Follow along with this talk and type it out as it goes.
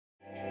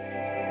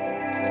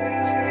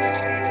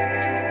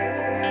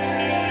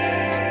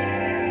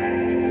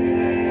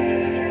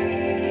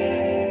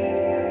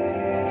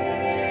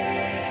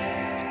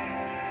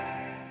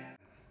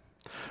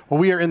Well,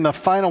 we are in the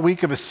final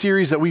week of a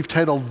series that we've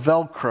titled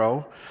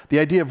Velcro, the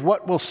idea of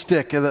what will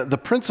stick.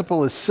 The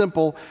principle is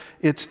simple.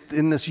 It's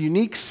in this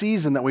unique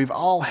season that we've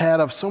all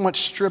had of so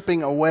much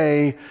stripping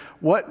away,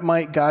 what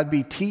might God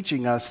be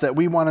teaching us that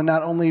we want to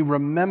not only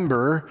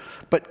remember,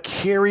 but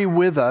carry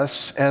with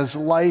us as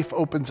life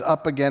opens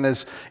up again,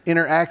 as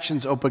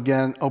interactions open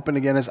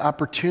again, as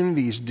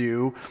opportunities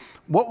do.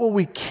 What will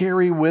we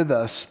carry with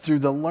us through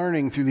the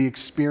learning, through the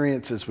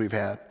experiences we've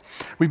had?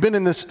 We've been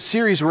in this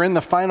series, we're in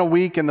the final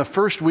week. In the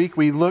first week,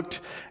 we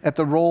looked at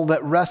the role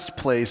that rest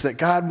plays, that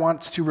God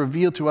wants to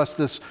reveal to us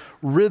this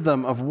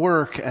rhythm of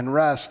work and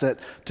rest,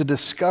 to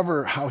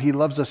discover how he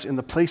loves us in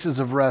the places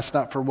of rest,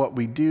 not for what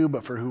we do,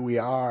 but for who we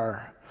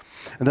are.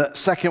 In the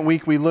second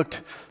week, we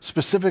looked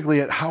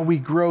specifically at how we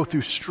grow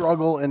through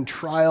struggle and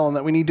trial, and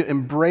that we need to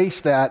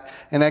embrace that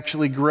and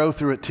actually grow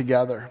through it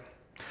together.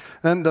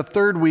 Then the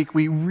third week,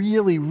 we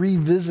really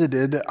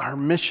revisited our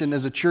mission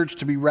as a church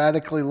to be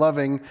radically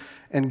loving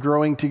and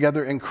growing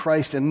together in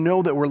Christ, and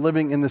know that we're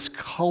living in this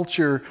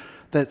culture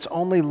that's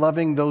only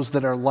loving those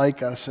that are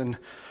like us, and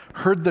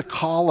heard the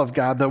call of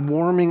God, the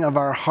warming of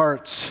our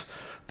hearts,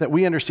 that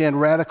we understand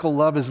radical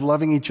love is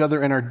loving each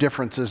other in our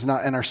differences,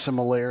 not in our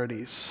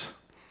similarities.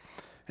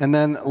 And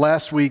then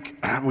last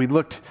week, we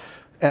looked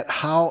at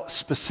how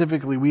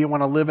specifically we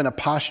want to live in a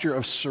posture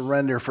of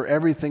surrender for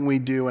everything we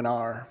do and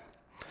are.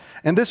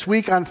 And this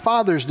week on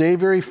Father's Day,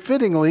 very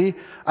fittingly,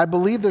 I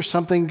believe there's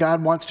something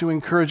God wants to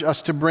encourage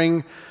us to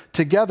bring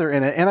together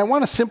in it. And I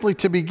want to simply,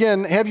 to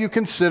begin, have you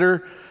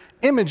consider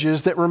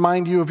images that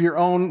remind you of your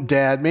own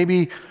dad.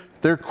 Maybe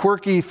they're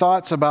quirky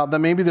thoughts about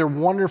them. Maybe they're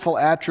wonderful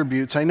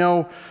attributes. I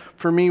know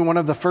for me, one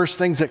of the first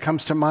things that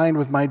comes to mind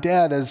with my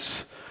dad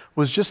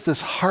was just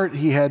this heart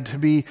he had to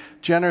be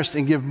generous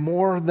and give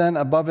more than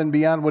above and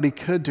beyond what he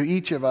could to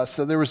each of us.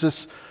 So there was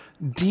this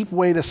deep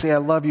way to say I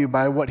love you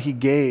by what he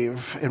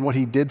gave and what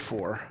he did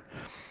for.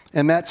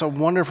 And that's a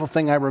wonderful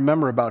thing I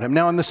remember about him.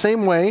 Now, in the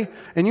same way,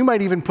 and you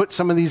might even put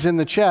some of these in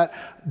the chat,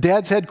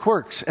 dads had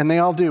quirks, and they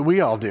all do.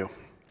 We all do.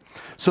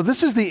 So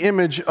this is the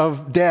image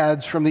of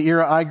dads from the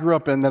era I grew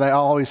up in that I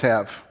always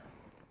have.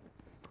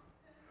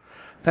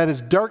 That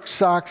is dark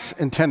socks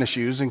and tennis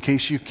shoes, in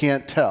case you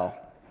can't tell.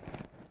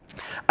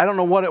 I don't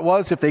know what it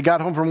was, if they got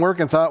home from work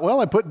and thought,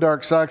 well, I put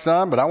dark socks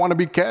on, but I want to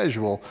be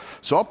casual,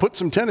 so I'll put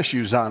some tennis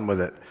shoes on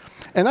with it.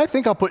 And I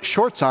think I'll put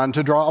shorts on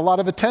to draw a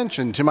lot of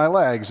attention to my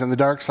legs and the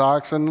dark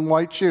socks and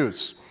white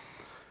shoes.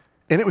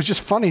 And it was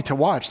just funny to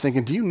watch,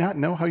 thinking, do you not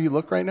know how you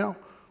look right now?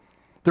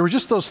 There were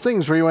just those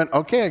things where you went,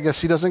 okay, I guess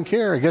he doesn't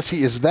care. I guess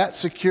he is that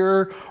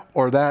secure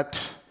or that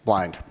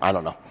blind. I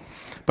don't know.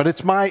 But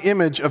it's my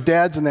image of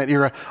dads in that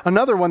era.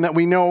 Another one that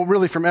we know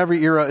really from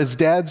every era is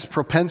dads'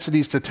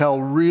 propensities to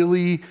tell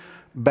really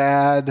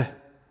bad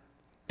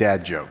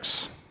dad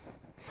jokes.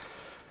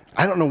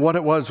 I don't know what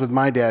it was with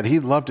my dad. He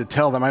loved to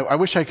tell them. I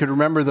wish I could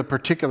remember the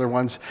particular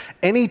ones.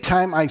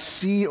 Anytime I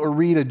see or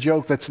read a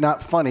joke that's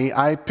not funny,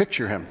 I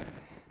picture him.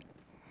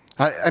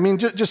 I mean,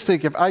 just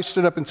think, if I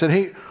stood up and said,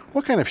 hey,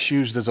 what kind of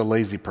shoes does a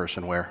lazy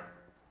person wear?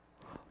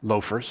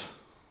 Loafers.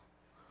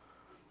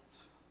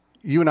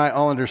 You and I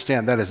all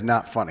understand that is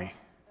not funny.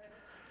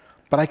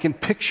 But I can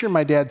picture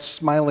my dad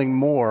smiling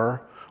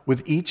more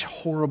with each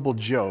horrible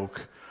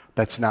joke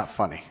that's not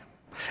funny.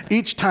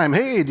 Each time,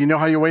 hey, do you know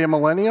how you weigh a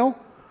millennial?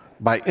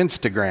 By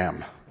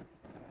Instagram.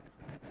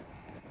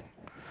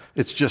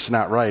 It's just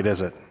not right, is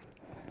it?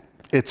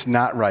 It's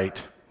not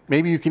right.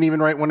 Maybe you can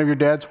even write one of your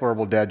dad's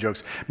horrible dad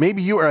jokes.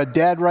 Maybe you are a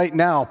dad right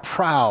now,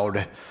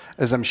 proud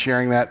as I'm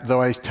sharing that, though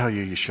I tell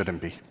you, you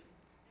shouldn't be.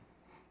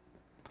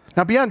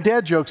 Now, beyond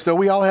dad jokes, though,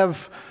 we all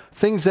have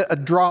things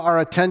that draw our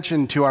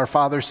attention to our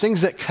fathers, things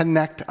that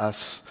connect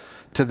us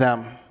to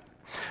them.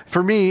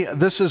 For me,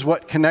 this is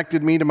what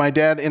connected me to my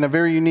dad in a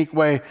very unique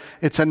way.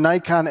 It's a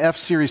Nikon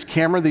F-Series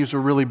camera. These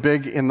were really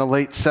big in the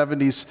late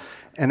 70s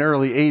and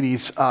early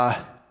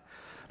 80s.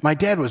 My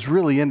dad was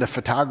really into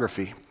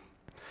photography.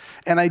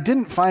 And I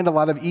didn't find a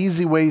lot of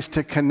easy ways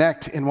to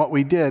connect in what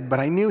we did, but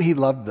I knew he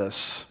loved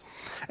this.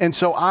 And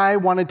so I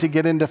wanted to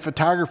get into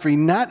photography,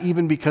 not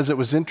even because it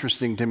was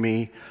interesting to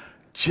me,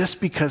 just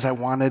because I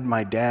wanted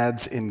my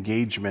dad's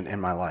engagement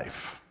in my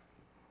life.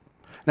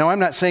 Now, I'm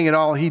not saying at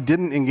all he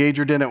didn't engage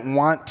or didn't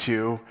want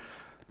to,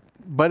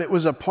 but it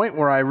was a point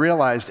where I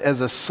realized as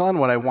a son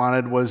what I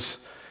wanted was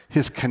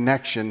his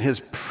connection,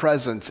 his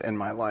presence in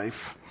my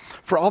life.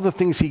 For all the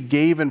things he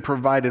gave and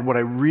provided, what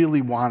I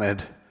really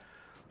wanted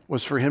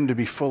was for him to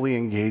be fully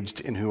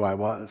engaged in who I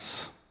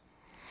was.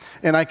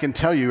 And I can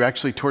tell you,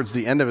 actually, towards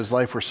the end of his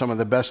life were some of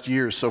the best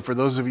years. So for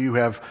those of you who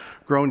have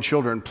grown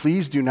children,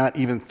 please do not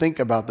even think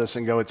about this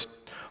and go, it's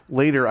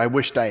later I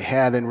wished I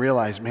had, and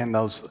realize, man,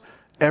 those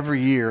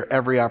every year,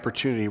 every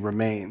opportunity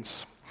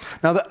remains.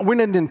 Now, we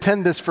didn't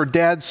intend this for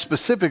dads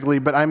specifically,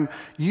 but I'm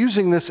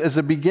using this as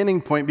a beginning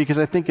point because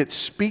I think it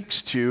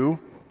speaks to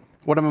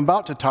what I'm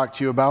about to talk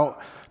to you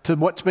about, to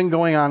what's been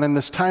going on in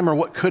this time or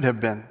what could have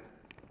been.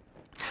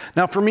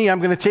 Now, for me, I'm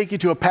going to take you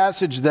to a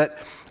passage that,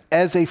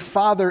 as a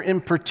father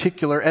in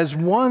particular, as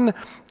one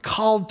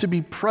called to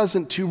be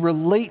present to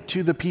relate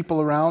to the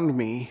people around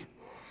me,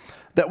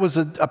 that was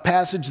a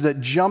passage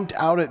that jumped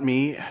out at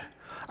me,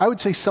 I would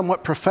say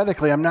somewhat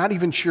prophetically. I'm not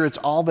even sure it's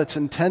all that's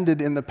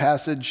intended in the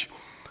passage,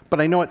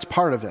 but I know it's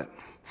part of it.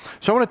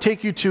 So I want to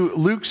take you to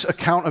Luke's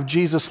account of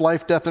Jesus'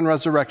 life, death, and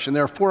resurrection.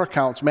 There are 4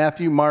 accounts: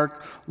 Matthew,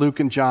 Mark, Luke,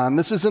 and John.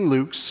 This is in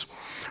Luke's.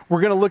 We're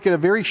going to look at a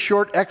very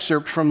short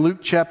excerpt from Luke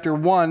chapter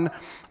 1,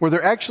 where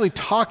they're actually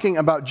talking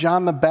about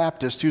John the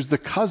Baptist, who's the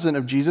cousin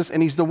of Jesus,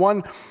 and he's the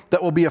one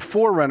that will be a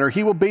forerunner.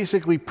 He will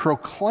basically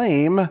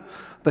proclaim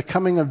the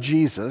coming of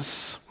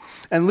Jesus.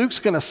 And Luke's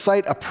going to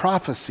cite a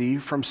prophecy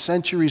from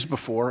centuries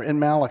before in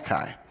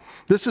Malachi.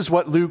 This is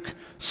what Luke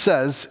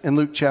says in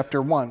Luke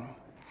chapter 1.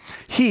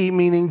 He,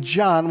 meaning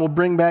John, will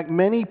bring back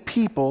many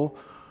people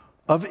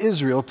of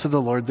Israel to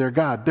the Lord their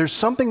God. There's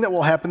something that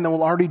will happen that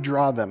will already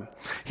draw them.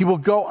 He will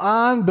go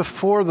on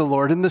before the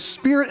Lord in the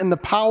spirit and the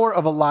power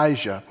of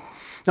Elijah.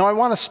 Now, I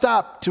want to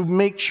stop to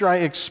make sure I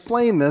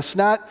explain this,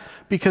 not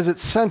because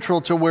it's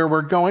central to where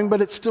we're going,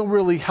 but it's still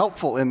really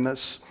helpful in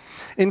this.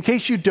 In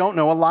case you don't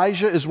know,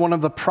 Elijah is one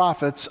of the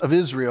prophets of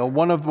Israel,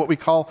 one of what we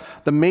call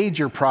the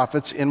major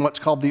prophets in what's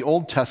called the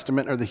Old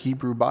Testament or the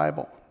Hebrew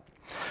Bible.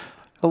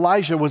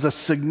 Elijah was a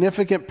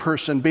significant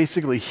person,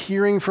 basically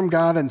hearing from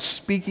God and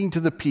speaking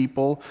to the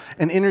people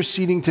and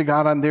interceding to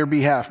God on their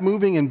behalf,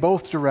 moving in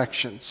both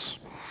directions.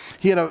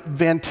 He had a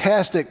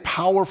fantastic,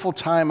 powerful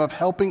time of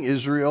helping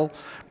Israel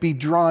be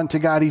drawn to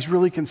God. He's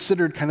really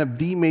considered kind of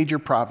the major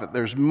prophet.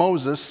 There's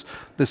Moses,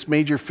 this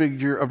major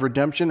figure of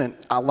redemption, and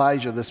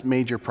Elijah, this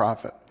major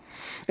prophet.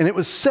 And it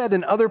was said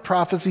in other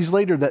prophecies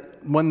later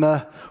that when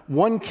the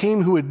one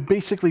came who would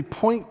basically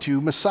point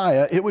to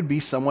Messiah, it would be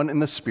someone in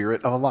the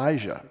spirit of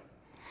Elijah.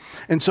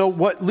 And so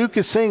what Luke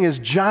is saying is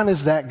John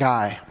is that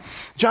guy.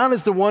 John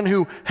is the one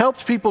who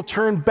helped people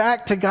turn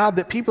back to God,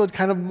 that people had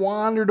kind of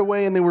wandered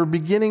away and they were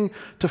beginning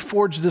to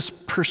forge this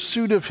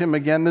pursuit of him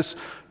again, this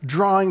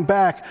drawing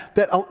back,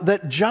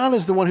 that John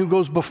is the one who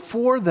goes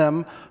before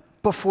them,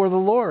 before the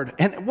Lord.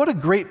 And what a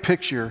great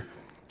picture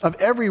of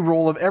every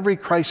role of every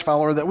Christ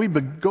follower, that we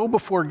go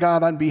before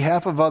God on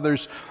behalf of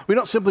others. We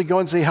don't simply go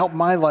and say, help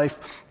my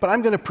life, but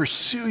I'm going to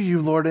pursue you,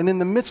 Lord. And in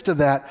the midst of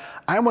that,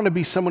 I want to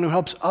be someone who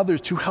helps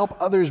others, to help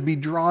others be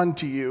drawn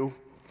to you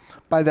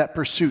by that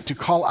pursuit, to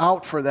call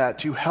out for that,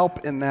 to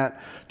help in that,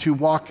 to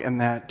walk in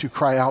that, to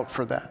cry out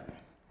for that.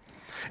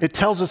 It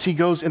tells us he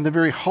goes in the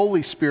very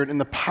Holy Spirit, in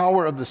the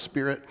power of the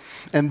Spirit.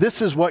 And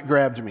this is what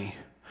grabbed me.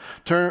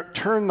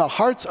 Turn the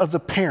hearts of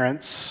the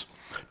parents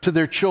to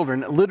their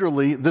children.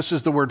 Literally, this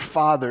is the word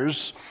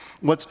fathers.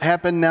 What's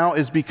happened now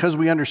is, because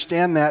we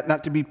understand that,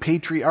 not to be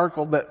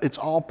patriarchal, that it's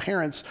all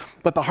parents,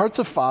 but the hearts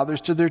of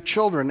fathers to their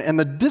children, and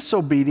the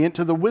disobedient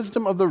to the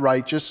wisdom of the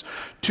righteous,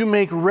 to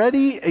make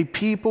ready a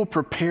people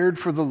prepared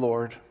for the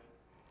Lord.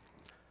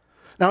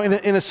 Now,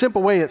 in a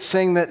simple way, it's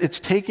saying that it's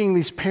taking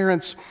these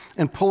parents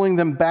and pulling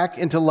them back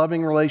into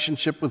loving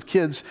relationship with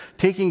kids,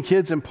 taking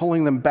kids and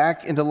pulling them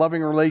back into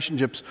loving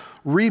relationships,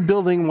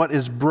 rebuilding what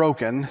is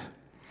broken.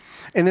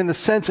 And in the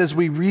sense, as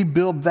we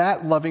rebuild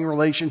that loving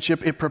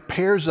relationship, it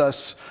prepares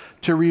us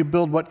to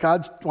rebuild what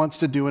God wants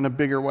to do in a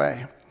bigger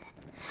way.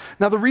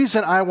 Now, the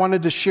reason I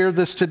wanted to share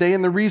this today,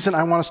 and the reason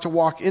I want us to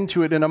walk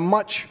into it in a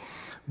much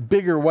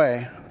bigger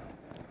way,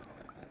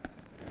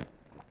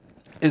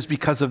 is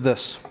because of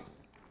this.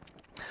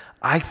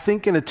 I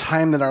think in a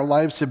time that our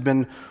lives have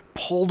been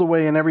pulled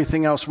away and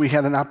everything else, we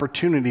had an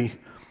opportunity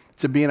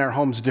to be in our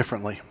homes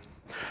differently.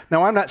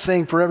 Now, I'm not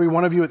saying for every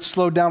one of you it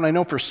slowed down. I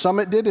know for some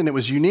it did, and it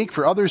was unique.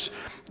 For others,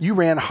 you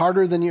ran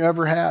harder than you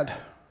ever had.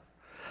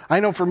 I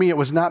know for me it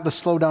was not the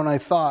slowdown I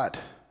thought,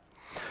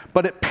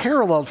 but it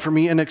paralleled for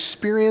me an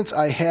experience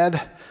I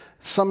had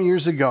some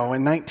years ago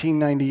in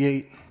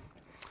 1998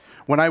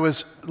 when I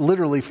was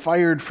literally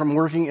fired from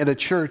working at a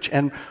church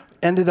and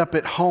ended up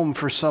at home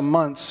for some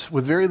months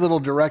with very little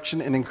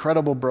direction and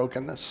incredible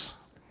brokenness.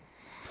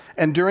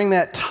 And during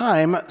that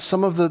time,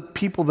 some of the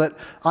people that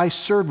I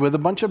served with, a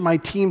bunch of my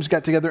teams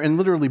got together and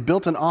literally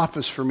built an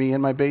office for me in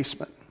my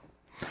basement.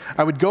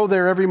 I would go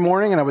there every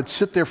morning and I would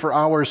sit there for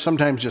hours,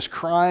 sometimes just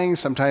crying,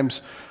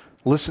 sometimes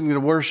listening to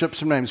worship,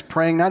 sometimes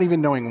praying, not even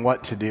knowing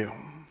what to do.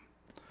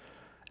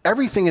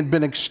 Everything had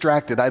been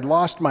extracted. I'd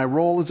lost my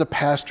role as a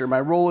pastor,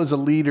 my role as a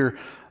leader.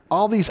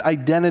 All these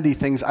identity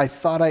things I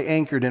thought I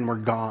anchored in were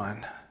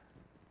gone.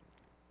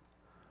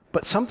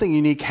 But something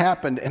unique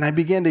happened, and I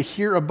began to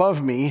hear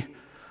above me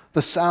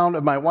the sound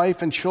of my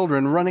wife and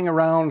children running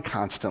around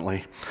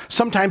constantly.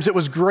 Sometimes it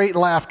was great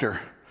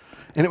laughter,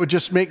 and it would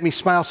just make me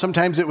smile.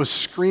 Sometimes it was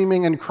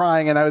screaming and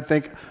crying, and I would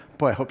think,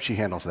 boy, I hope she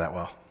handles that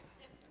well.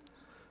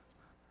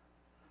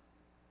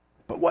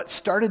 But what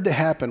started to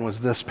happen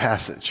was this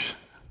passage.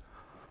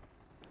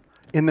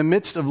 In the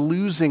midst of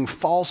losing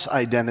false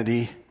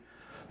identity,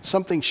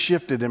 something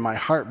shifted and my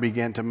heart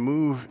began to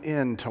move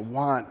in to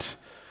want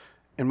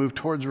and move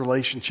towards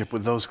relationship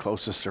with those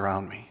closest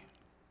around me.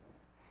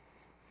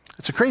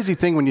 It's a crazy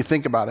thing when you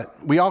think about it.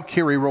 We all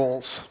carry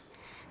roles,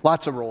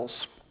 lots of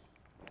roles.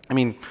 I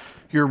mean,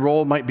 your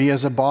role might be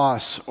as a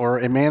boss or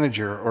a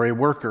manager or a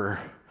worker.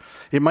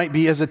 It might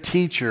be as a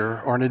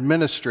teacher or an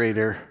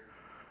administrator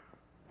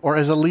or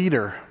as a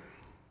leader.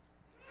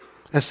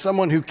 as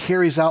someone who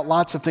carries out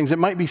lots of things. It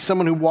might be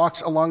someone who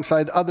walks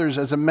alongside others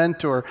as a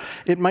mentor.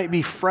 It might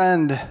be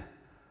friend.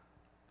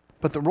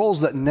 But the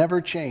roles that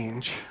never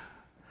change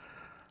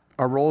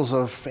are roles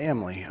of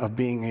family, of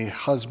being a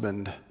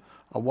husband,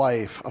 a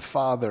wife, a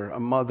father, a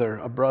mother,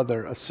 a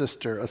brother, a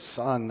sister, a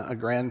son, a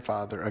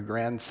grandfather, a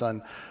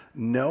grandson.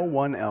 No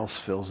one else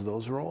fills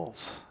those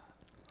roles.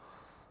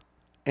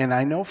 And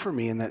I know for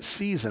me in that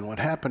season, what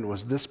happened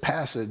was this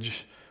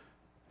passage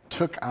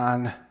took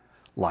on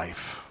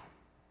life.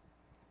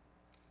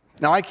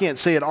 Now, I can't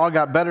say it all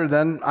got better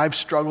then. I've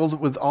struggled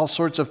with all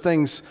sorts of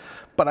things,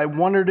 but I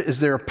wondered, is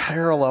there a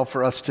parallel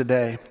for us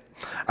today?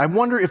 I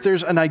wonder if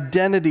there's an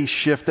identity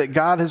shift that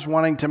God is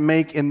wanting to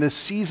make in this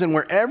season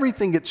where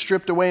everything gets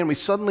stripped away and we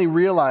suddenly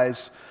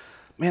realize,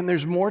 man,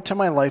 there's more to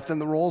my life than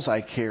the roles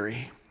I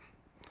carry.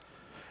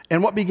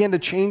 And what began to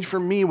change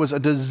for me was a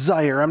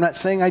desire, I'm not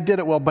saying I did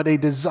it well, but a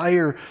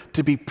desire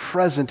to be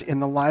present in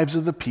the lives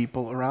of the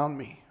people around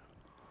me.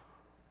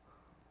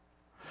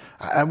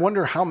 I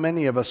wonder how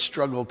many of us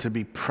struggle to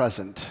be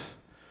present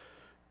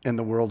in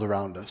the world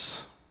around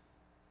us.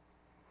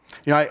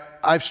 You know,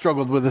 I've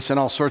struggled with this in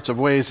all sorts of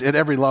ways at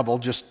every level,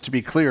 just to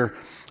be clear.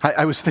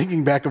 I was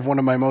thinking back of one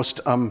of my most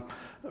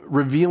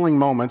revealing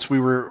moments. We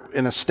were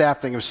in a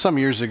staff thing, it was some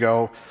years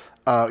ago.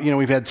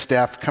 We've had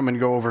staff come and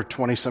go over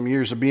 20-some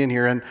years of being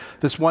here, and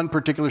this one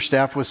particular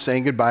staff was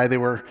saying goodbye. They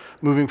were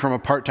moving from a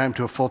part-time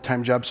to a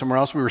full-time job somewhere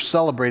else. We were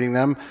celebrating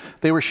them.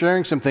 They were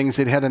sharing some things.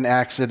 They'd had an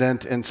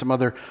accident and some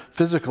other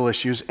physical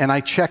issues, and I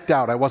checked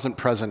out. I wasn't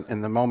present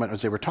in the moment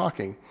as they were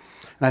talking.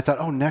 And I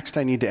thought, next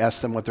I need to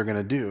ask them what they're going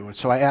to do. And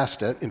so I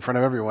asked it in front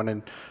of everyone,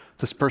 and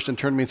this person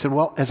turned to me and said,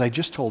 well, as I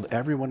just told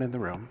everyone in the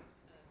room,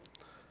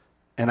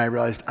 and I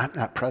realized I'm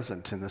not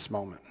present in this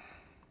moment.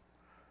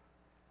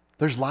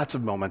 There's lots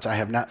of moments I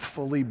have not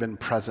fully been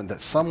present,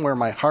 that somewhere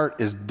my heart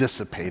is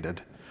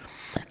dissipated.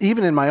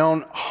 Even in my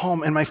own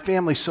home and my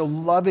family so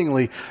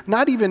lovingly,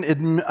 not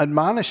even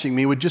admonishing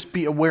me, would just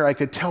be aware. I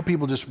could tell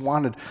people just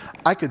wanted.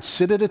 I could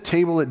sit at a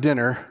table at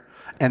dinner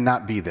and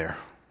not be there.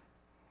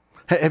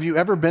 Have you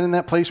ever been in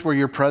that place where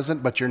you're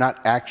present, but you're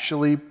not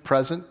actually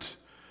present?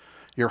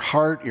 Your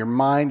heart, your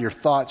mind, your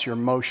thoughts, your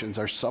emotions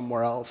are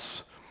somewhere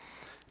else.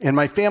 And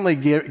my family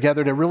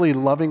gathered a really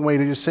loving way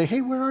to just say,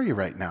 hey, where are you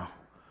right now?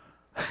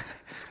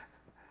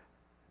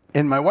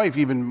 And my wife,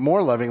 even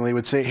more lovingly,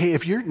 would say, hey,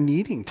 if you're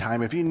needing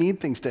time, if you need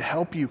things to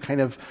help you kind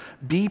of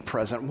be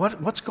present,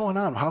 what's going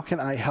on? How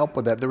can I help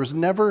with that? There was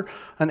never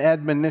an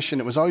admonition.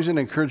 It was always an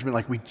encouragement,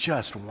 like, we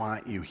just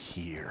want you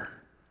here.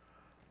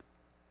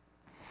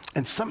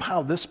 And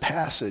somehow this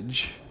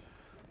passage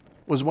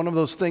was one of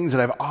those things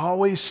that I've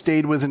always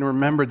stayed with and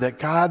remembered, that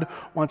God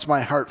wants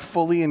my heart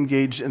fully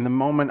engaged in the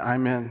moment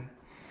I'm in.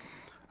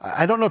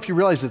 I don't know if you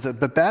realize it,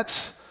 but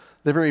that's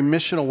the very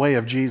missional way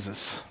of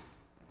Jesus.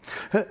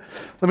 Let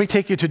me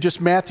take you to just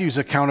Matthew's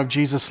account of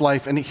Jesus'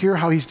 life and hear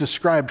how he's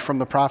described from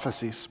the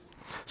prophecies.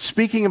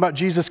 Speaking about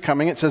Jesus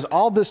coming, it says,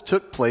 all this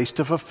took place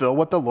to fulfill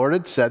what the Lord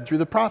had said through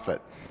the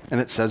prophet. And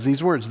it says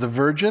these words, the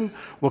virgin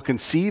will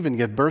conceive and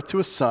give birth to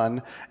a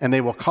son, and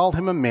they will call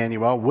him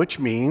Emmanuel, which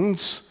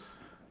means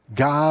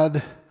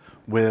God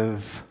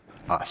with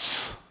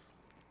us.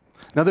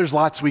 Now, there's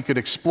lots we could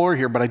explore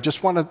here, but I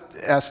just want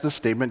to ask this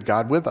statement,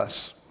 God with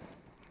us.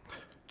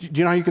 Do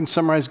you know how you can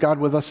summarize God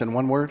with us in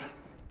one word?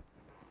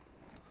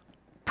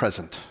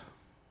 Present.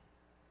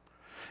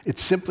 It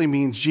simply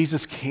means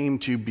Jesus came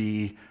to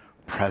be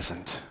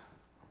present.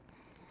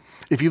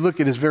 If you look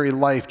at his very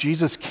life,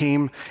 Jesus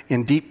came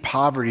in deep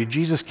poverty.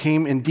 Jesus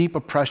came in deep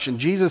oppression.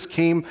 Jesus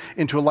came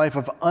into a life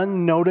of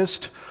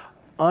unnoticed,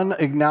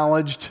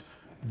 unacknowledged,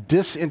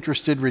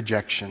 disinterested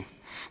rejection.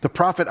 The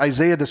prophet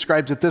Isaiah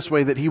describes it this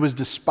way, that he was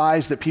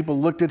despised, that people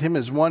looked at him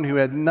as one who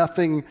had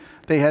nothing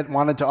they had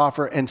wanted to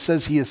offer, and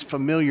says he is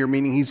familiar,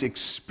 meaning he's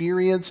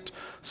experienced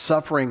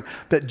suffering.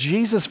 That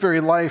Jesus'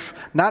 very life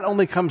not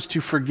only comes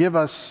to forgive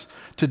us,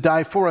 to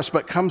die for us,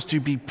 but comes to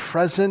be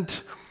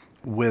present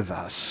with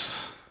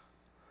us.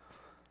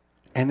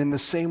 And in the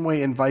same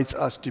way invites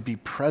us to be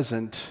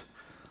present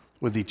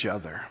with each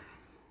other.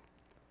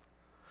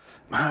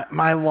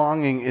 My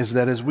longing is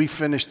that as we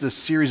finish this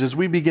series, as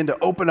we begin to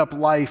open up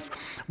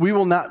life, we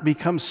will not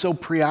become so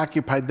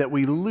preoccupied that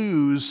we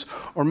lose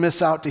or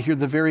miss out to hear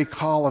the very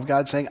call of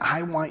God saying,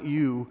 I want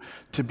you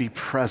to be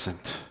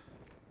present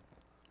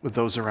with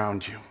those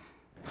around you.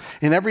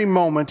 In every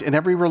moment, in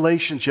every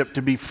relationship,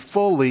 to be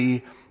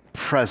fully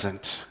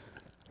present.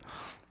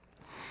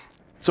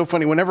 So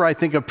funny, whenever I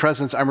think of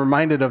presence, I'm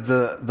reminded of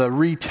the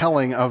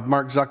retelling of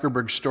Mark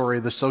Zuckerberg's story,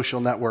 The Social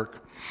Network.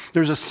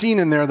 There's a scene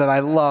in there that I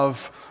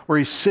love where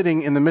he's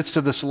sitting in the midst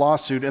of this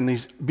lawsuit and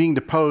he's being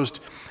deposed,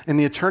 and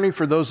the attorney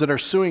for those that are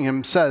suing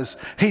him says,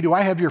 hey, do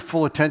I have your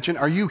full attention?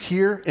 Are you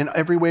here in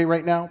every way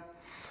right now?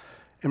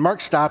 And Mark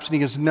stops and he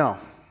goes, no.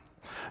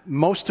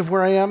 Most of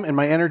where I am and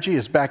my energy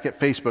is back at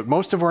Facebook.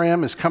 Most of where I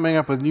am is coming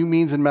up with new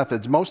means and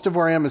methods. Most of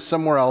where I am is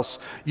somewhere else.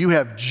 You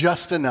have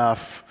just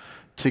enough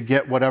to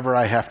get whatever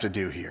I have to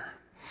do here.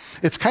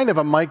 It's kind of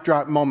a mic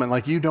drop moment,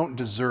 like you don't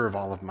deserve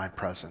all of my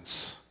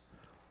presence.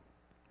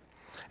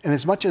 And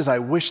as much as I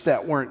wish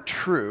that weren't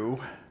true,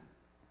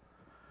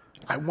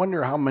 I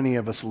wonder how many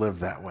of us live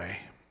that way.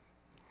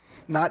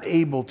 Not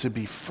able to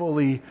be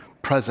fully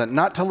present,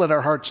 not to let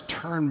our hearts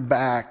turn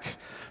back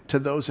to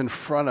those in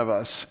front of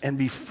us and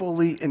be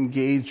fully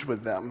engaged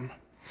with them.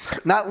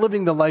 Not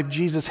living the life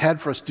Jesus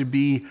had for us to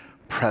be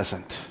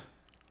present.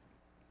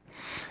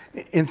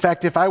 In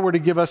fact, if I were to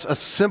give us a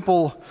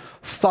simple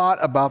thought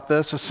about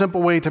this, a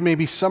simple way to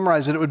maybe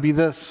summarize it, it would be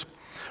this: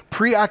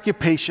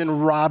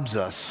 preoccupation robs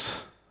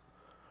us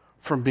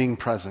from being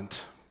present.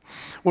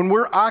 When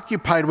we're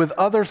occupied with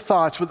other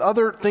thoughts, with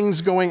other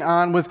things going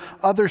on, with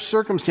other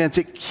circumstances,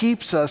 it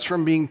keeps us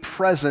from being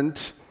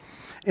present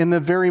in the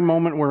very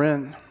moment we're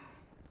in.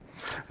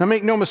 Now,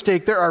 make no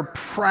mistake, there are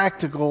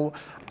practical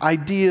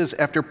ideas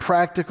after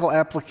practical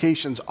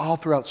applications all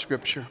throughout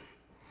Scripture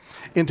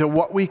into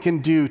what we can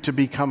do to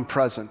become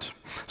present.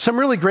 Some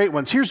really great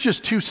ones. Here's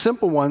just two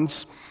simple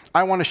ones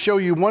I want to show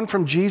you, one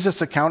from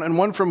Jesus' account and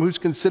one from who's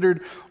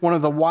considered one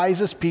of the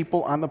wisest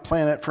people on the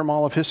planet from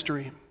all of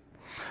history.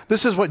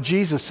 This is what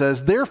Jesus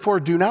says: "Therefore,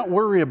 do not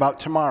worry about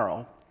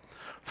tomorrow,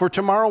 for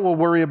tomorrow will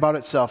worry about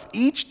itself.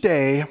 Each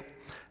day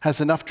has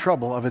enough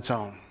trouble of its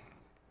own."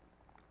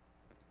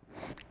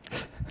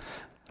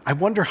 I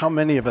wonder how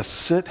many of us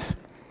sit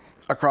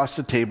across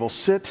the table,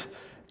 sit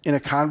in a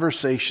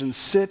conversation,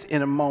 sit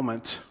in a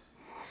moment,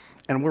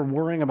 and we're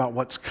worrying about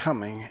what's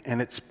coming,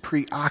 and it's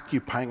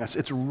preoccupying us.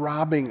 It's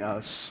robbing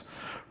us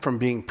from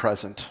being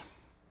present.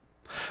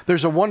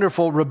 There's a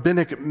wonderful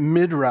rabbinic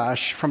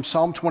midrash from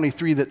Psalm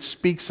 23 that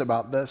speaks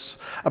about this,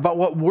 about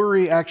what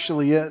worry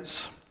actually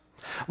is.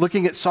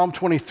 Looking at Psalm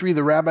 23,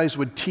 the rabbis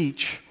would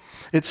teach.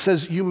 It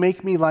says, "You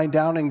make me lie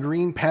down in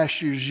green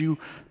pastures. You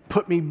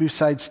put me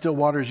beside still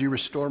waters. You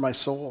restore my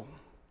soul."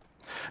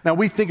 Now,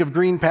 we think of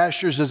green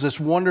pastures as this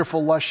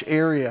wonderful, lush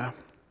area.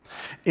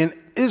 In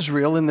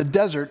Israel, in the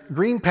desert,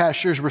 green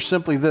pastures were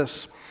simply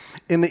this.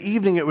 In the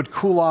evening, it would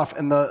cool off,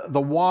 and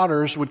the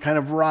waters would kind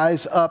of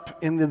rise up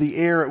into the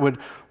air. It would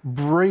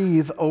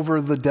breathe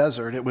over the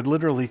desert. It would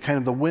literally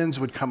the winds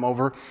would come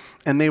over,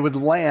 and they would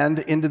land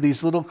into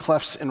these little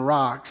clefts in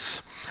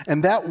rocks.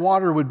 And that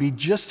water would be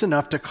just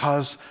enough to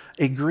cause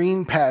a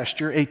green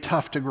pasture, a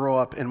tuft, to grow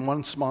up in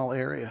one small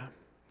area.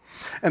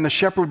 And the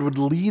shepherd would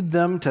lead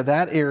them to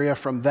that area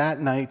from that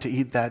night to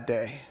eat that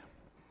day.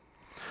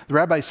 The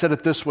rabbi said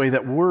it this way,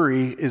 that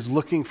worry is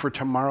looking for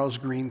tomorrow's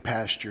green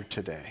pasture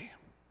today.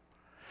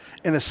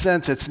 In a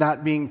sense, it's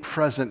not being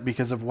present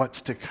because of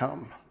what's to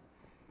come.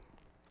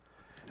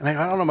 And I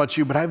don't know about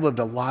you, but I've lived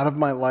a lot of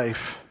my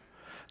life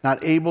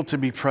not able to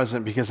be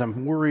present because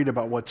I'm worried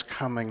about what's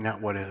coming,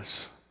 not what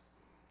is.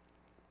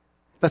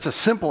 That's a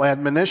simple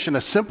admonition,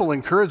 a simple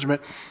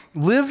encouragement.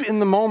 Live in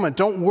the moment.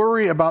 Don't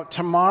worry about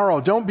tomorrow.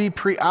 Don't be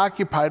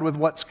preoccupied with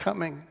what's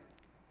coming.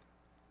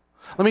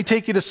 Let me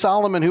take you to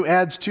Solomon, who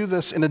adds to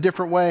this in a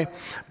different way.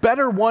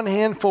 "Better one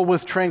handful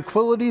with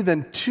tranquility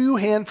than two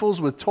handfuls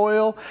with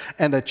toil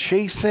and a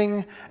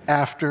chasing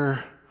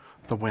after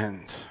the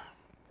wind."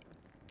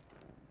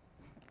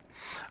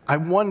 I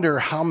wonder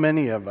how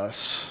many of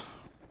us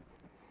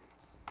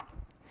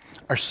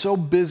are so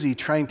busy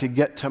trying to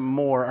get to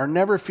more, are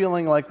never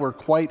feeling like we're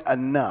quite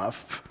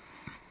enough,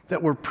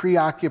 that we're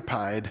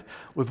preoccupied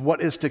with what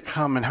is to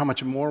come and how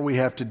much more we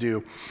have to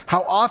do.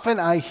 How often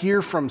I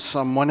hear from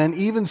someone and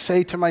even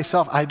say to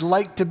myself, I'd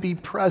like to be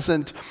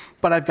present,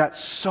 but I've got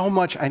so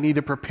much I need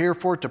to prepare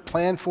for, to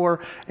plan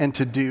for, and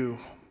to do.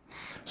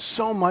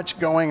 So much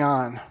going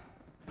on.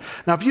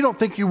 Now, if you don't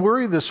think you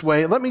worry this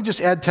way, let me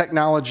just add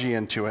technology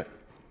into it.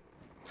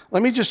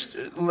 Let me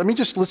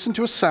just listen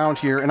to a sound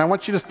here, and I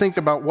want you to think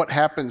about what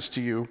happens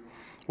to you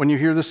when you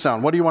hear this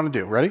sound. What do you want to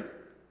do? Ready?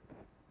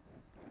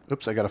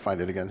 Oops, I got to find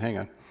it again. Hang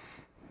on.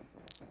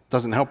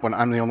 Doesn't help when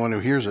I'm the only one who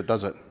hears it,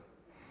 does it?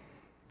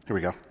 Here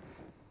we go.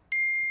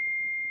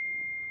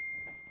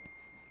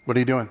 What are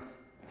you doing?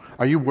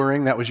 Are you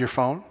worrying that was your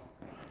phone?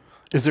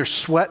 Is there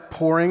sweat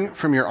pouring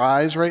from your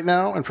eyes right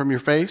now and from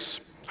your face?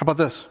 How about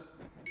this?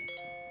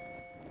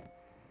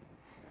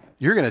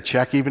 You're going to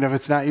check even if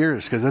it's not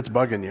yours because it's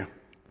bugging you.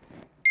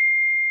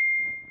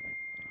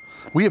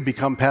 We have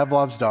become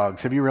Pavlov's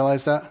dogs. Have you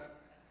realized that?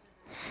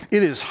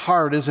 It is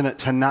hard, isn't it,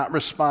 to not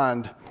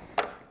respond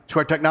to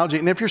our technology.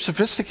 And if you're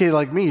sophisticated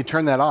like me, you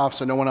turn that off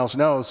so no one else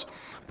knows.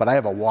 But I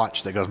have a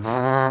watch that goes,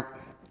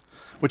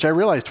 which I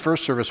realized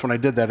first service when I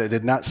did that, it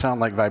did not sound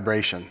like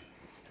vibration.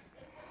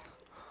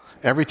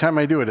 Every time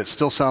I do it, it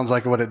still sounds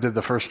like what it did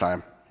the first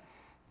time.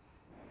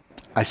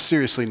 I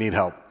seriously need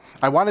help.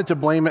 I wanted to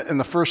blame it in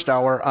the first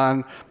hour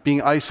on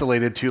being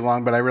isolated too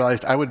long, but I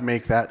realized I would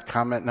make that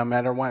comment no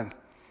matter when.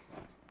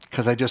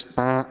 Because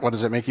what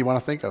does it make you want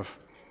to think of?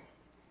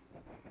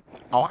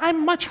 Oh,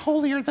 I'm much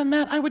holier than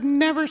that. I would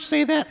never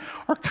say that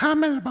or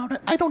comment about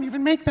it. I don't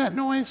even make that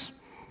noise.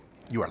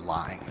 You are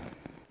lying.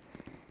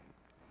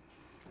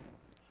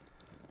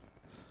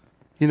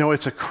 You know,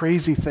 it's a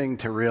crazy thing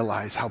to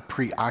realize how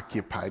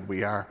preoccupied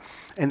we are,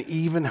 and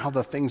even how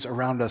the things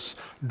around us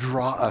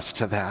draw us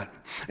to that.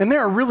 And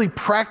there are really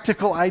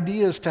practical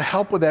ideas to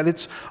help with that.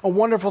 It's a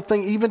wonderful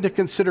thing even to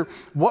consider,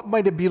 what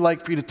might it be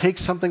like for you to take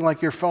something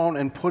like your phone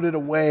and put it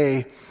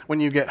away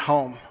when you get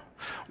home?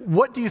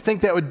 What do you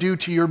think that would do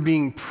to your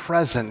being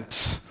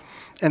present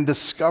and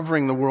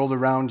discovering the world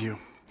around you?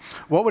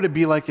 What would it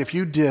be like if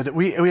you did?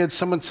 We had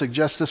someone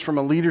suggest this from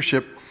a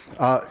leadership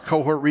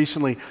cohort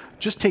recently.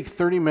 Just take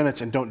 30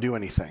 minutes and don't do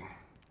anything.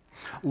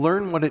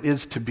 Learn what it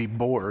is to be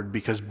bored,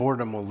 because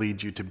boredom will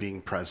lead you to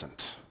being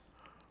present.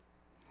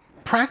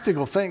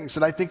 Practical things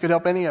that I think could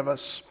help any of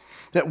us.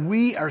 That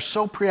we are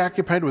so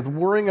preoccupied with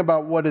worrying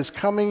about what is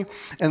coming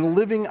and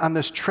living on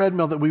this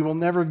treadmill that we will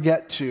never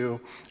get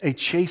to, a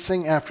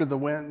chasing after the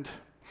wind.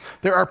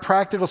 There are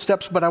practical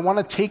steps, but I want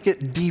to take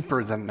it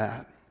deeper than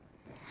that.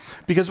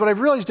 Because what I've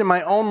realized in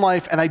my own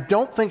life, and I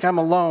don't think I'm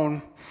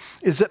alone,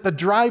 is that the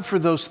drive for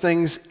those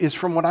things is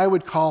from what I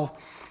would call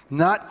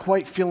not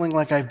quite feeling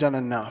like I've done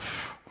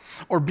enough,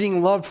 or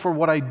being loved for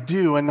what I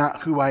do and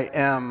not who I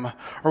am,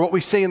 or what we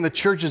say in the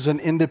church is an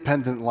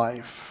independent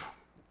life.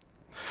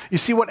 You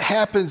see, what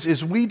happens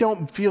is we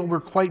don't feel we're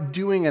quite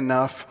doing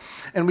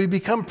enough, and we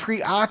become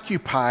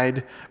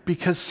preoccupied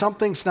because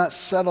something's not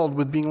settled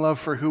with being loved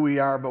for who we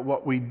are, but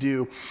what we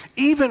do.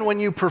 Even when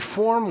you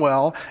perform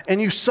well and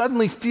you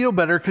suddenly feel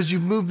better because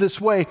you've moved this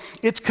way,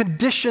 it's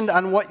conditioned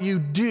on what you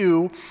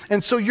do,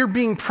 and so your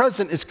being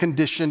present is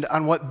conditioned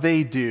on what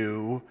they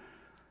do,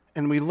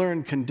 and we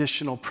learn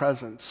conditional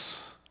presence.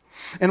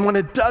 And when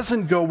it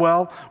doesn't go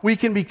well, we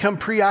can become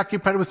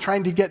preoccupied with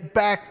trying to get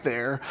back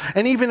there.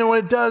 And even when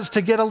it does,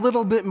 to get a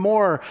little bit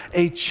more,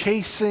 a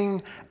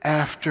chasing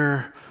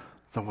after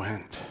the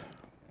wind.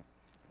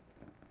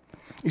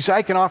 You see,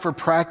 I can offer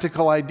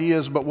practical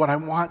ideas, but what I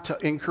want to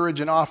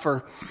encourage and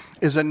offer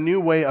is a new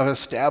way of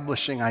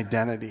establishing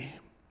identity.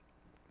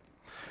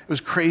 It was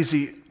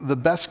crazy. The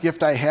best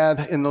gift I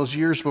had in those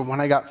years, but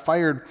when I got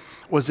fired,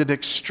 was it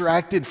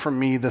extracted from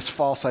me this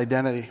false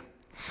identity.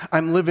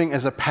 I'm living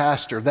as a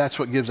pastor, that's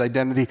what gives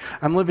identity.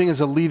 I'm living as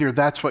a leader,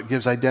 that's what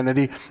gives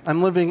identity.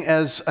 I'm living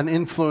as an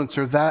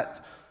influencer,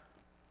 that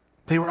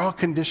they were all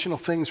conditional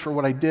things for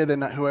what I did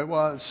and not who I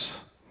was.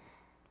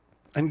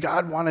 And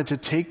God wanted to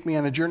take me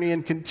on a journey,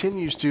 and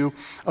continues to,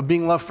 of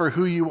being loved for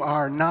who you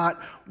are,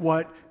 not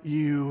what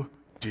you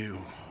do.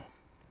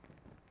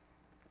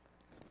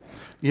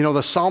 You know,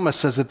 the psalmist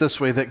says it this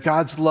way, that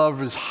God's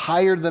love is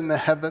higher than the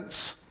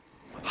heavens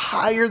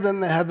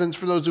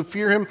for those who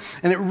fear him,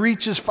 and it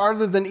reaches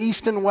farther than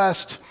east and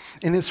west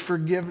in his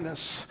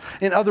forgiveness.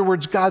 In other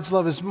words, God's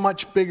love is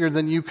much bigger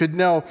than you could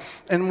know.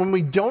 And when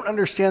we don't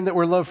understand that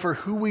we're loved for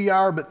who we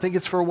are, but think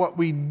it's for what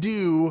we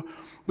do,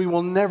 we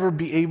will never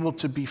be able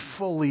to be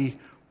fully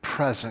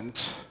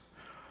present,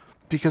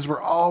 because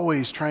we're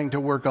always trying to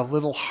work a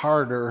little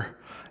harder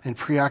and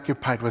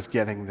preoccupied with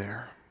getting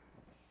there.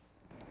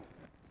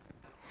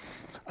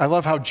 I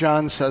love how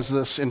John says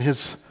this in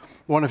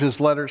one of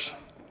his letters.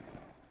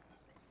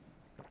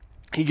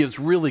 He gives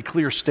really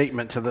clear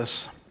statement to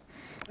this.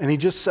 And he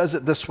just says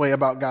it this way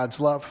about God's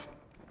love.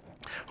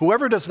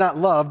 Whoever does not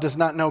love does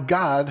not know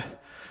God,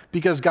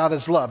 because God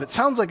is love. It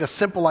sounds like a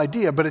simple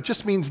idea, but it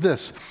just means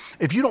this.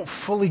 If you don't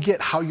fully get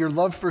how you're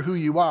loved for who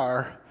you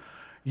are,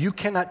 you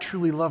cannot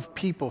truly love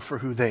people for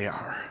who they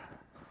are.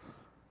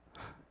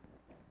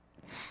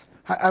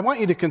 I want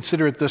you to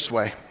consider it this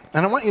way.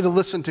 And I want you to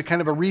listen to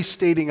kind of a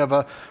restating of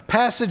a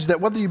passage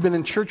that, whether you've been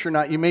in church or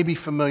not, you may be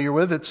familiar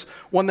with. It's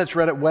one that's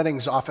read at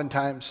weddings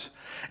oftentimes.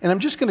 And I'm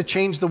just going to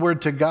change the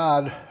word to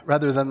God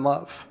rather than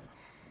love.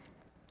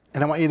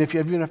 And I want you to, if you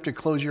even have to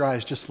close your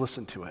eyes, just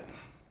listen to it.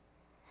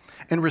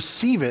 And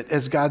receive it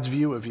as God's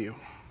view of you.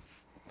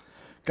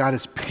 God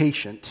is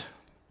patient.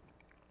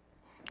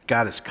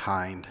 God is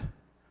kind.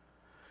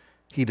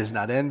 He does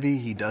not envy.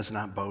 He does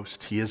not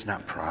boast. He is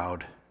not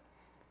proud.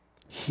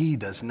 He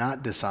does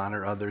not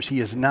dishonor others.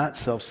 He is not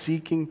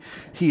self-seeking.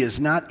 He is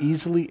not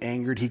easily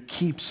angered. He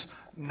keeps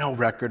no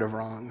record of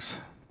wrongs.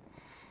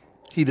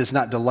 He does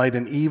not delight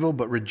in evil,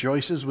 but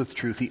rejoices with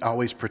truth. He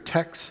always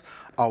protects,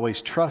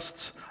 always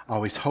trusts,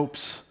 always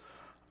hopes,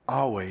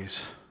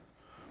 always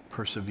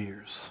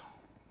perseveres.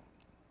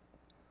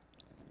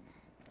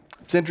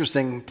 It's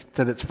interesting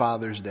that it's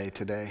Father's Day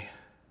today,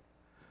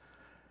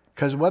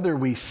 because whether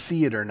we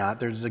see it or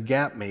not, there's a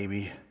gap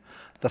maybe.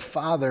 The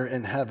Father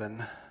in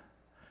heaven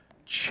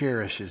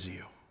cherishes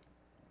you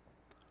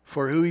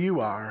for who you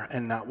are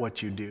and not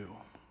what you do.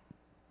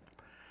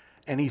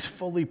 And he's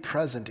fully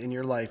present in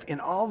your life,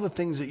 in all the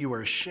things that you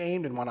are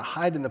ashamed and want to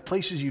hide, in the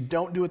places you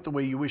don't do it the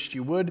way you wished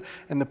you would,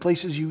 and the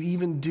places you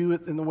even do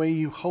it in the way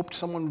you hoped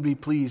someone would be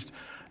pleased.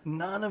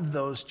 None of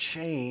those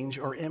change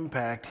or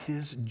impact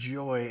his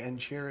joy and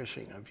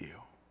cherishing of you.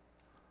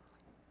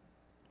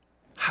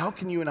 How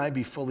can you and I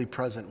be fully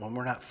present when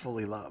we're not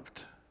fully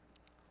loved?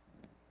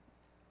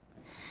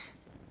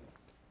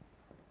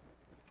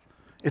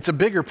 It's a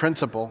bigger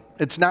principle.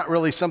 It's not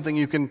really something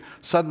you can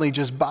suddenly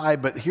just buy,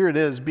 but here it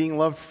is. Being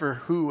loved for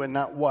who and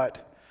not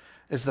what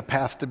is the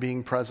path to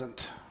being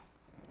present.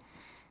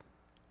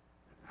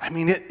 I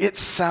mean, it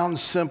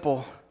sounds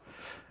simple,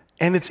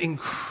 and it's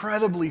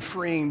incredibly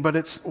freeing, but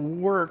it's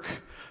work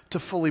to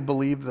fully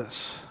believe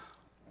this.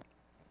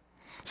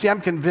 See,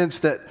 I'm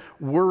convinced that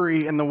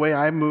worry and the way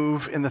I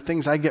move and the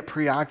things I get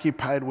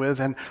preoccupied with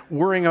and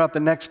worrying about the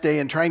next day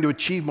and trying to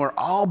achieve more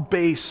all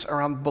base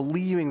around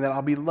believing that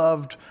I'll be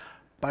loved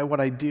by what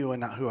I do and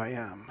not who I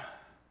am.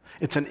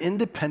 It's an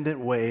independent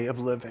way of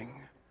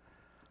living.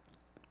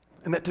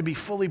 And that to be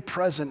fully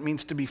present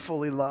means to be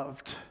fully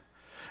loved.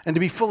 And to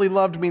be fully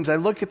loved means I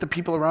look at the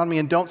people around me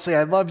and don't say,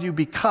 I love you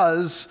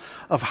because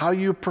of how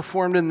you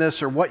performed in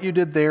this or what you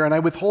did there, and I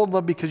withhold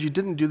love because you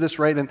didn't do this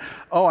right, and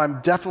oh,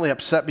 I'm definitely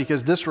upset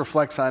because this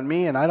reflects on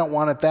me, and I don't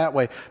want it that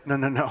way.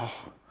 No.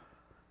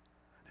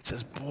 It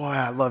says, boy,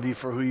 I love you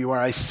for who you are.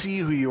 I see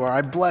who you are.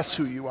 I bless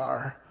who you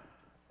are.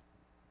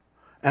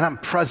 And I'm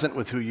present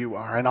with who you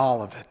are and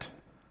all of it.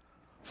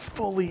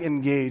 Fully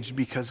engaged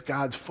because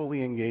God's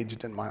fully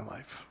engaged in my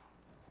life.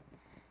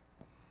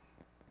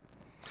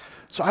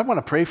 So I want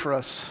to pray for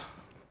us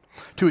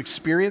to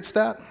experience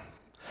that.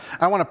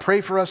 I want to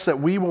pray for us that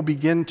we will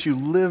begin to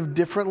live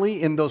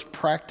differently in those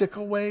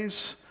practical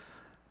ways,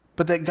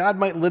 but that God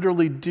might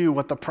literally do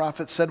what the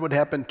prophet said would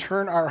happen,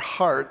 turn our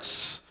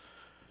hearts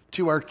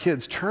to our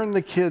kids, turn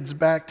the kids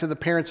back to the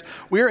parents.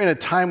 We're in a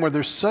time where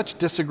there's such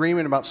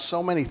disagreement about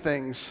so many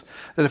things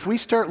that if we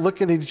start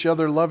looking at each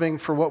other loving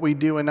for what we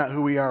do and not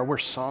who we are, we're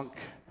sunk.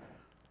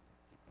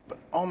 But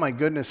oh my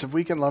goodness, if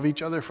we can love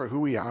each other for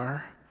who we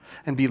are,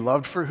 and be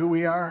loved for who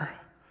we are,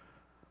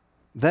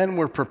 then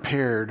we're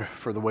prepared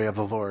for the way of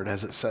the Lord,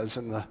 as it says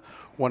in the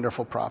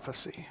wonderful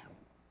prophecy.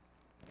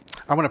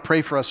 I want to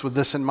pray for us with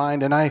this in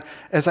mind, and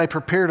as I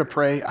prepare to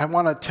pray, I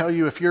want to tell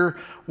you, if you're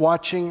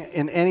watching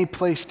in any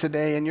place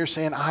today and you're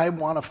saying, I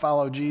want to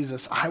follow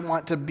Jesus, I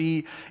want to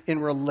be in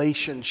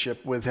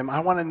relationship with him, I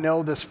want to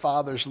know this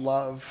Father's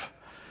love,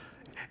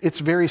 it's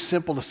very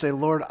simple to say,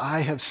 Lord,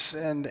 I have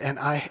sinned and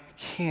I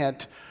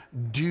can't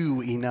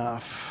do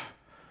enough.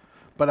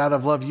 But out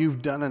of love,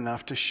 you've done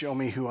enough to show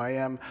me who I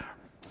am.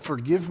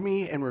 Forgive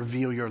me and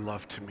reveal your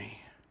love to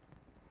me.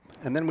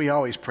 And then we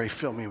always pray,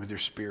 fill me with your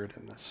Spirit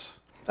in this.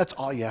 That's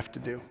all you have to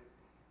do.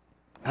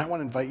 And I want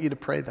to invite you to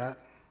pray that.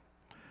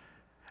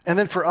 And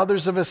then for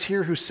others of us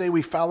here who say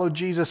we follow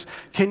Jesus,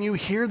 can you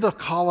hear the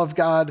call of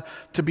God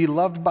to be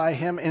loved by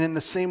him and in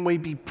the same way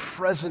be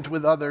present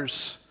with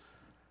others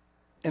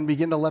and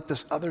begin to let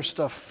this other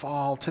stuff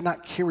fall, to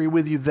not carry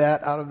with you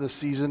that out of the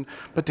season,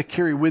 but to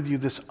carry with you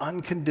this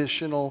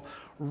unconditional,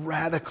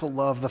 radical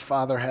love the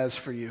Father has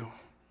for you,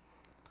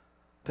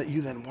 that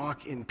you then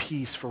walk in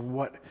peace for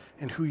what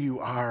and who you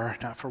are,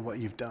 not for what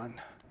you've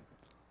done.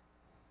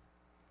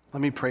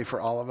 Let me pray for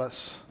all of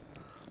us.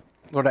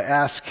 Lord, I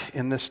ask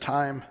in this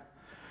time,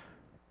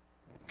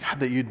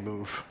 God, that you'd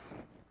move.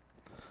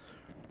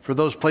 For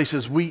those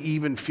places we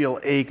even feel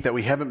ache that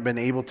we haven't been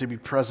able to be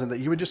present, that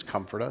you would just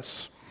comfort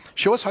us.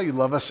 Show us how you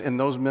love us in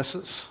those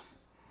misses.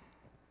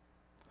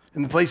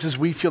 In the places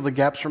we feel the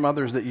gaps from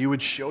others, that you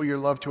would show your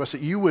love to us,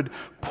 that you would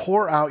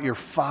pour out your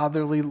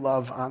fatherly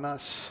love on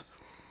us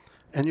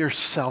and your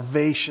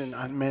salvation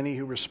on many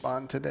who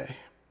respond today.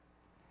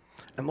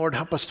 And Lord,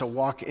 help us to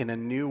walk in a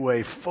new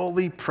way,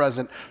 fully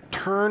present,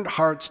 turned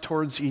hearts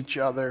towards each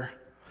other,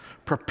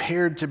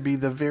 prepared to be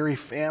the very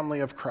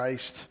family of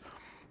Christ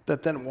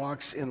that then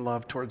walks in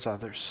love towards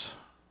others.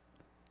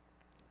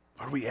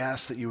 Lord, we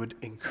ask that you would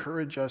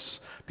encourage us,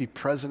 be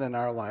present in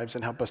our lives,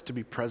 and help us to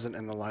be present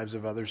in the lives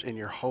of others. In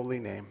your holy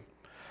name,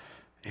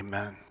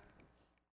 amen.